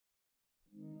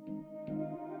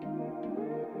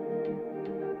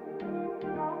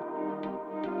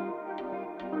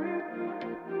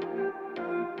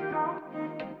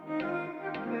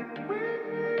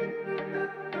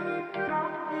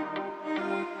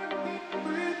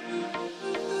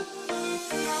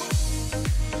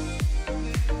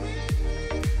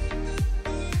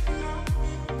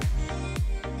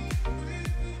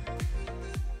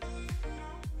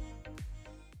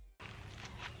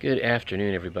Good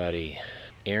afternoon, everybody.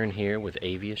 Aaron here with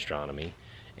A.V.Astronomy,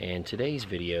 and today's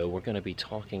video we're going to be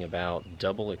talking about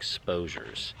double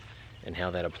exposures and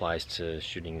how that applies to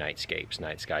shooting nightscapes,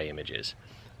 night sky images.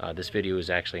 This video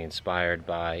is actually inspired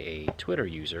by a Twitter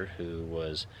user who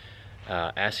was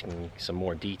asking some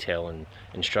more detail and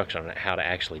instruction on how to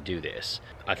actually do this.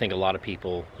 I think a lot of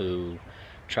people who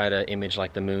try to image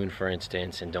like the moon, for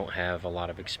instance, and don't have a lot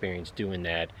of experience doing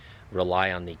that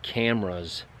rely on the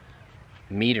camera's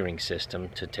metering system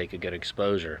to take a good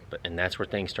exposure, and that's where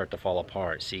things start to fall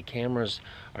apart. See, cameras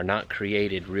are not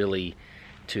created really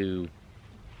to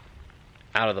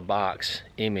out of the box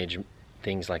image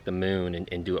things like the moon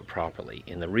and do it properly,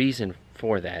 and the reason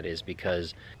for that is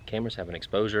because cameras have an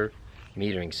exposure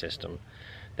metering system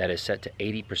that is set to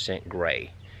 80%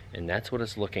 gray, and that's what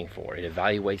it's looking for. It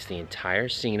evaluates the entire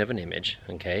scene of an image,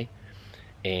 okay,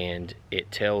 and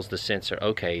it tells the sensor,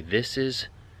 okay, this is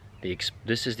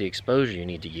the exposure you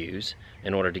need to use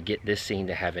in order to get this scene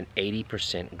to have an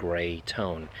 80% gray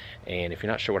tone. And if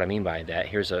you're not sure what I mean by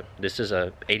that, this is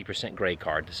a 80% gray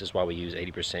card. This is why we use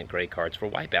 80% gray cards for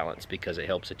white balance, because it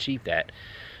helps achieve that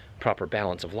proper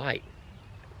balance of light.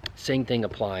 Same thing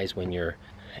applies when you're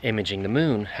imaging the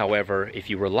moon. However,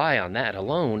 if you rely on that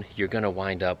alone, you're going to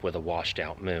wind up with a washed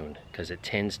out moon, because it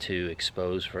tends to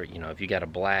expose for, if you got a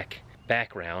black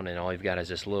background and all you've got is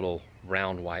this little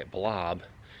round white blob,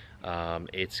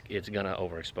 it's gonna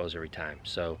overexpose every time.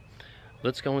 So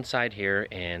let's go inside here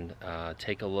and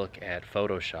take a look at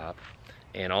Photoshop,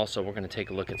 and also we're going to take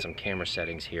a look at some camera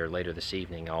settings here later this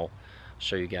evening. I'll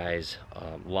show you guys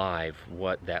live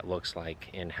what that looks like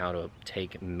and how to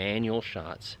take manual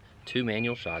shots, 2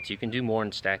 manual shots. You can do more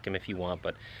and stack them if you want,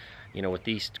 but with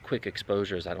these quick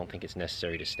exposures I don't think it's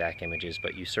necessary to stack images,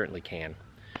 but you certainly can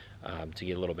to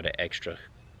get a little bit of extra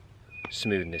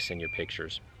smoothness in your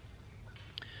pictures.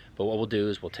 But what we'll do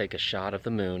is we'll take a shot of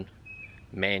the moon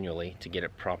manually to get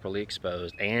it properly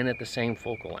exposed and at the same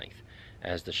focal length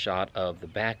as the shot of the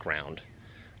background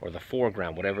or the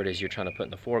foreground, whatever it is you're trying to put in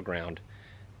the foreground,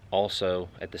 also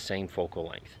at the same focal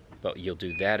length. But you'll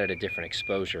do that at a different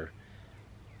exposure,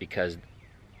 because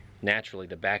naturally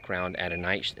the background in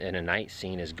a night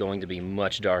scene is going to be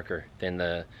much darker than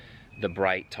the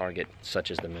bright target such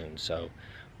as the moon. So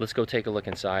let's go take a look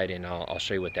inside, and I'll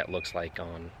show you what that looks like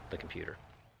on the computer.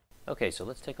 Okay, so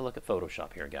let's take a look at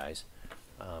Photoshop here, guys.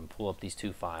 Pull up these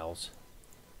 2 files,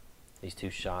 these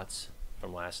 2 shots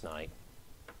from last night,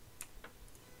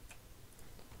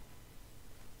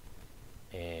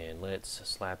 and let's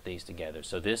slap these together.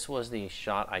 So this was the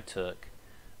shot I took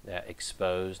that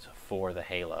exposed for the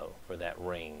halo, for that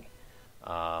ring.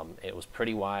 It was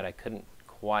pretty wide. I couldn't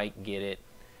quite get it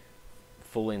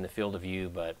fully in the field of view,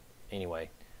 but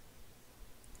anyway,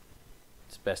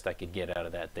 it's best I could get out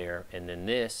of that there. And then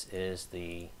this is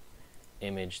the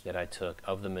image that I took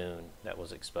of the moon that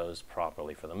was exposed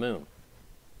properly for the moon.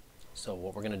 So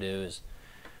what we're going to do is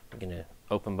we're going to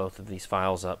open both of these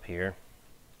files up here.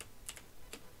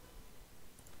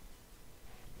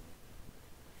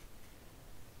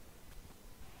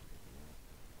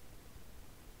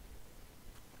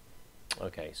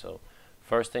 Okay, so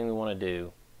first thing we want to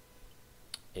do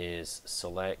is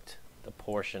select the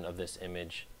portion of this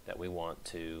image that we want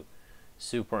to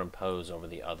superimpose over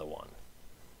the other one.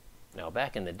 Now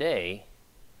back in the day,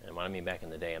 and when I mean back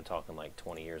in the day, I'm talking like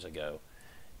 20 years ago,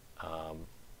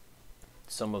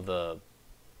 some of the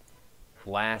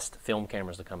last film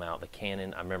cameras to come out, the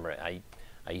Canon, I remember I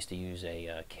used to use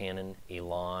a Canon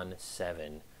Elan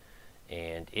 7,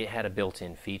 and it had a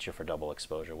built-in feature for double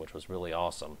exposure, which was really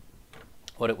awesome.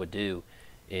 What it would do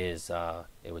is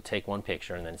it would take one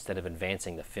picture, and then instead of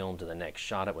advancing the film to the next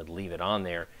shot, it would leave it on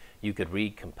there. You could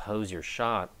recompose your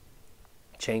shot,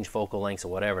 change focal lengths or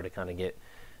whatever to kind of get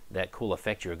that cool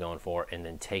effect you were going for, and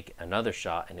then take another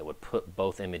shot, and it would put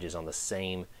both images on the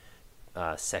same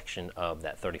section of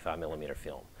that 35mm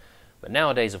film. But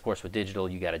nowadays, of course, with digital,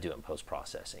 you got to do it in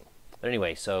post-processing. But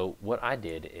anyway, so what I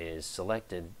did is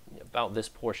selected about this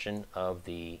portion of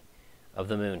the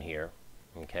moon here,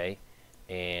 okay,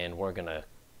 and we're going to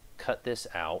cut this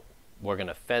out. We're going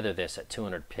to feather this at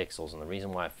 200 pixels, and the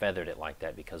reason why I feathered it like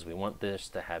that, because we want this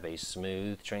to have a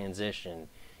smooth transition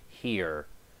here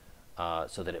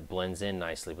so that it blends in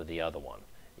nicely with the other one.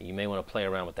 You may want to play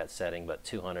around with that setting, but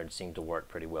 200 seemed to work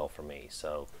pretty well for me.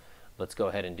 So let's go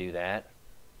ahead and do that.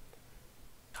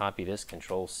 Copy this,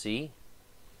 Control-C,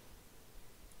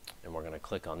 and we're going to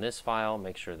click on this file,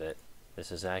 make sure that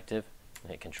this is active,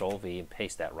 and hit Control-V and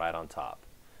paste that right on top.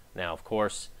 Now, of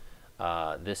course,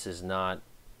 this is not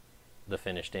the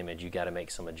finished image. You got to make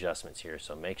some adjustments here.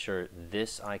 So make sure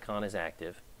this icon is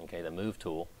active, okay, the move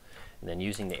tool, and then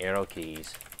using the arrow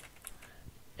keys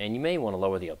And you may want to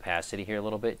lower the opacity here a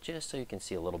little bit just so you can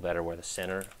see a little better where the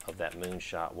center of that moon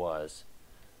shot was.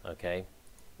 Okay,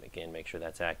 again, make sure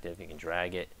that's active. You can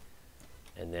drag it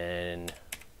and then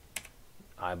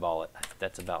eyeball it.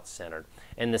 That's about centered.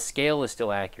 And the scale is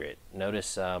still accurate.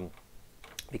 Notice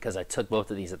because I took both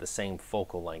of these at the same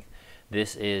focal length,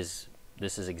 this is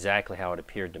exactly how it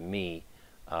appeared to me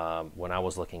when I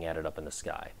was looking at it up in the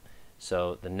sky.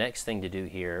 So the next thing to do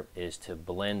here is to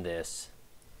blend this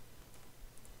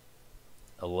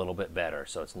a little bit better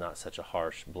so it's not such a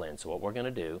harsh blend. So what we're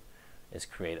going to do is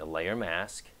create a layer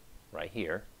mask right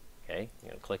here. Okay, you're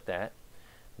going to click that.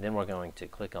 Then we're going to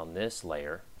click on this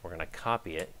layer. We're going to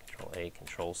copy it, Control A,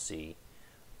 Control C,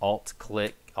 Alt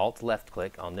left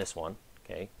click on this one,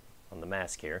 okay, on the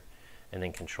mask here, and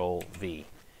then Control V.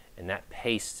 And that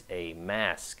pastes a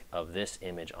mask of this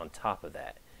image on top of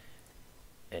that.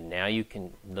 And now you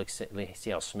can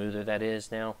see how smoother that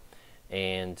is now.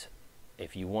 And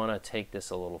if you want to take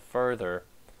this a little further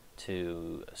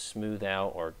to smooth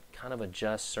out or kind of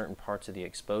adjust certain parts of the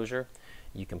exposure,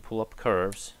 you can pull up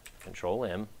curves, Control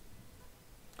M,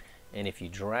 and if you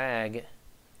drag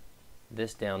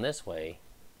this down this way,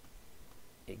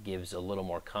 it gives a little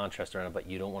more contrast around it, but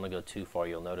you don't want to go too far.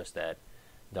 You'll notice that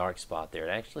dark spot there.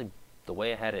 It actually, the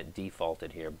way I had it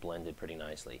defaulted here, blended pretty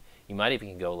nicely. You might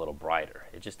even go a little brighter.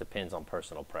 It just depends on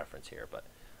personal preference here, but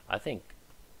I think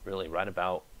really right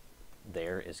about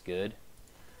there is good.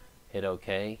 Hit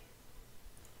OK,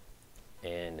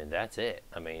 and that's it.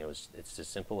 I mean, it's as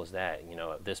simple as that. You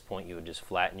know, at this point you would just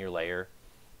flatten your layer.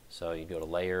 So you go to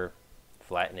Layer,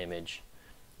 Flatten Image,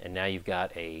 and now you've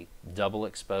got a double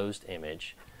exposed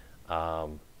image.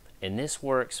 And this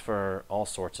works for all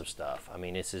sorts of stuff. I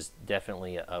mean, this is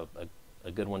definitely a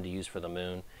good one to use for the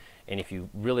moon. And if you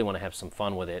really want to have some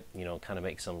fun with it, you know, kind of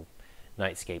make some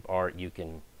nightscape art, you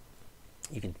can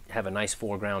have a nice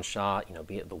foreground shot, you know,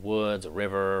 be it the woods, a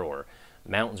river, or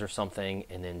mountains or something,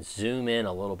 and then zoom in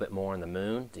a little bit more on the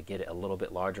moon to get it a little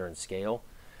bit larger in scale,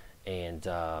 and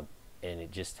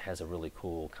it just has a really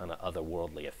cool kind of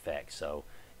otherworldly effect. So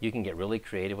you can get really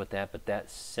creative with that, but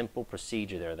that simple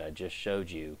procedure there that I just showed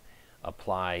you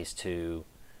applies to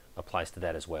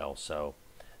that as well. So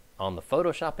on the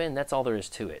Photoshop end, that's all there is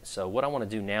to it. So what I want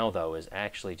to do now though is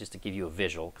actually just to give you a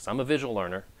visual, because I'm a visual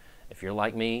learner. If you're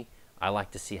like me, I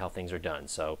like to see how things are done.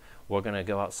 So we're going to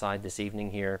go outside this evening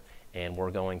here, and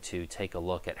we're going to take a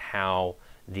look at how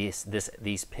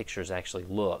these pictures actually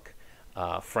look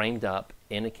framed up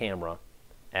in a camera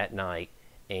at night,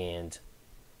 and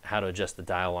how to adjust the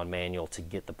dial on manual to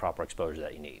get the proper exposure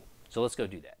that you need. So let's go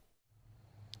do that.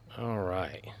 All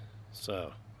right,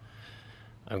 so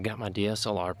I've got my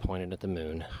DSLR pointed at the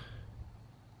moon.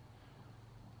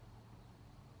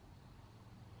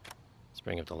 Let's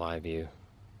bring up the live view.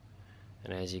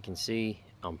 And as you can see,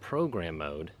 on program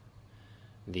mode,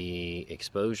 the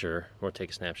exposure, we'll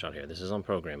take a snapshot here. This is on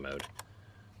program mode.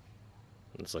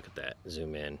 Let's look at that,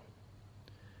 zoom in.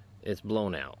 It's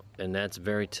blown out, and that's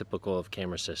very typical of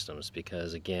camera systems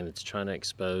because, again, it's trying to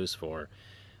expose for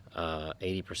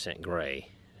 80% gray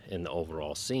in the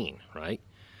overall scene, right?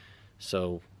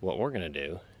 So what we're going to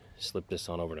do is slip this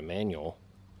on over to manual,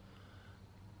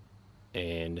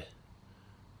 and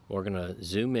we're going to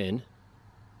zoom in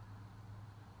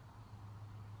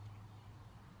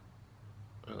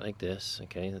like this.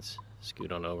 Okay, let's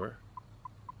scoot on over.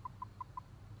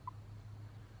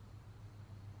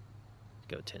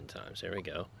 Go 10 times. There we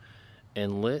go.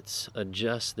 And let's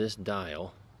adjust this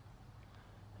dial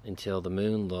until the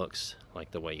moon looks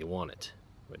like the way you want it,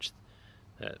 which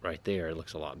that right there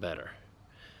looks a lot better.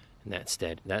 And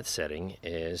that setting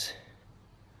is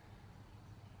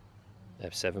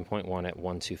f7.1 at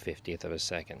 1/250th of a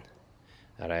second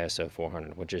at ISO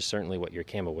 400, which is certainly what your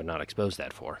camera would not expose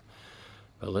that for.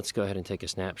 But let's go ahead and take a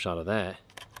snapshot of that,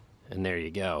 and there you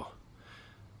go.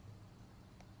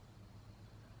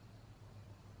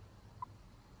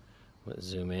 Let's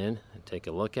zoom in and take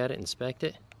a look at it, inspect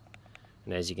it,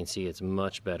 and as you can see, it's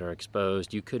much better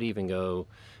exposed. You could even go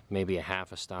maybe a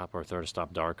half a stop or a third a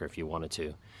stop darker if you wanted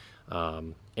to.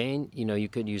 And you know, you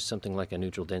could use something like a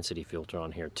neutral density filter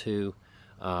on here too,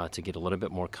 to get a little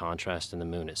bit more contrast in the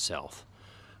moon itself.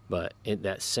 But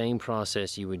that same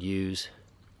process you would use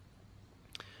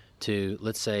to,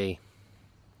 let's say,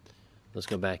 let's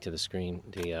go back to the screen,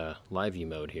 the live view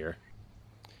mode here.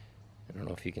 I don't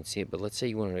know if you can see it, but let's say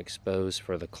you want to expose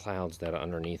for the clouds that are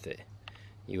underneath it.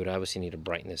 You would obviously need to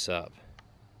brighten this up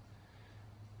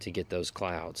to get those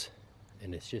clouds.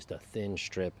 And it's just a thin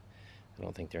strip. I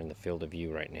don't think they're in the field of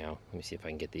view right now. Let me see if I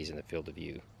can get these in the field of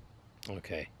view.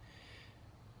 Okay.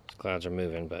 Those clouds are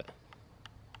moving, but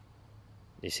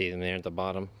you see them there at the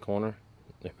bottom corner?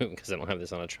 because I don't have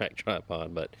this on a track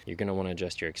tripod, but you're going to want to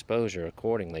adjust your exposure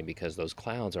accordingly because those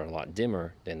clouds are a lot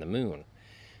dimmer than the moon.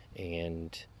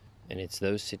 And it's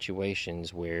those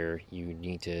situations where you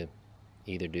need to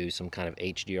either do some kind of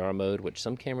HDR mode, which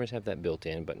some cameras have that built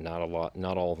in, but not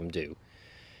all of them do.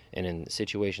 And in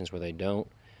situations where they don't,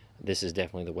 this is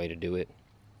definitely the way to do it.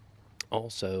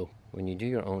 Also, when you do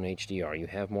your own HDR, you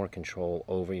have more control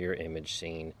over your image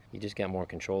scene. You just got more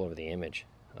control over the image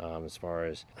as far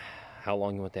as how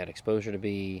long you want that exposure to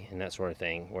be and that sort of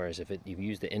thing. Whereas if you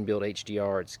use the inbuilt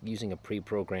HDR, it's using a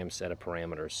pre-programmed set of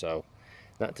parameters. So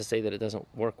not to say that it doesn't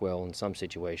work well in some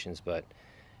situations, but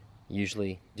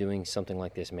usually doing something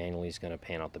like this manually is going to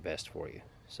pan out the best for you.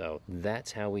 So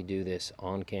that's how we do this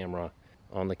on camera.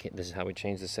 This is how we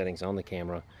change the settings on the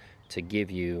camera to give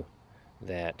you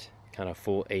that kind of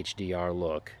full HDR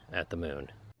look at the moon.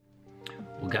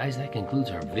 Well guys, that concludes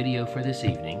our video for this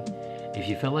evening. If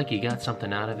you felt like you got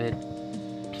something out of it,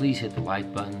 please hit the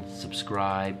like button,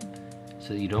 subscribe,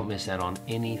 so that you don't miss out on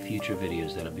any future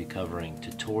videos that I'll be covering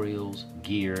tutorials,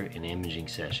 gear, and imaging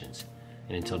sessions.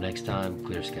 And until next time,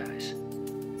 clear skies.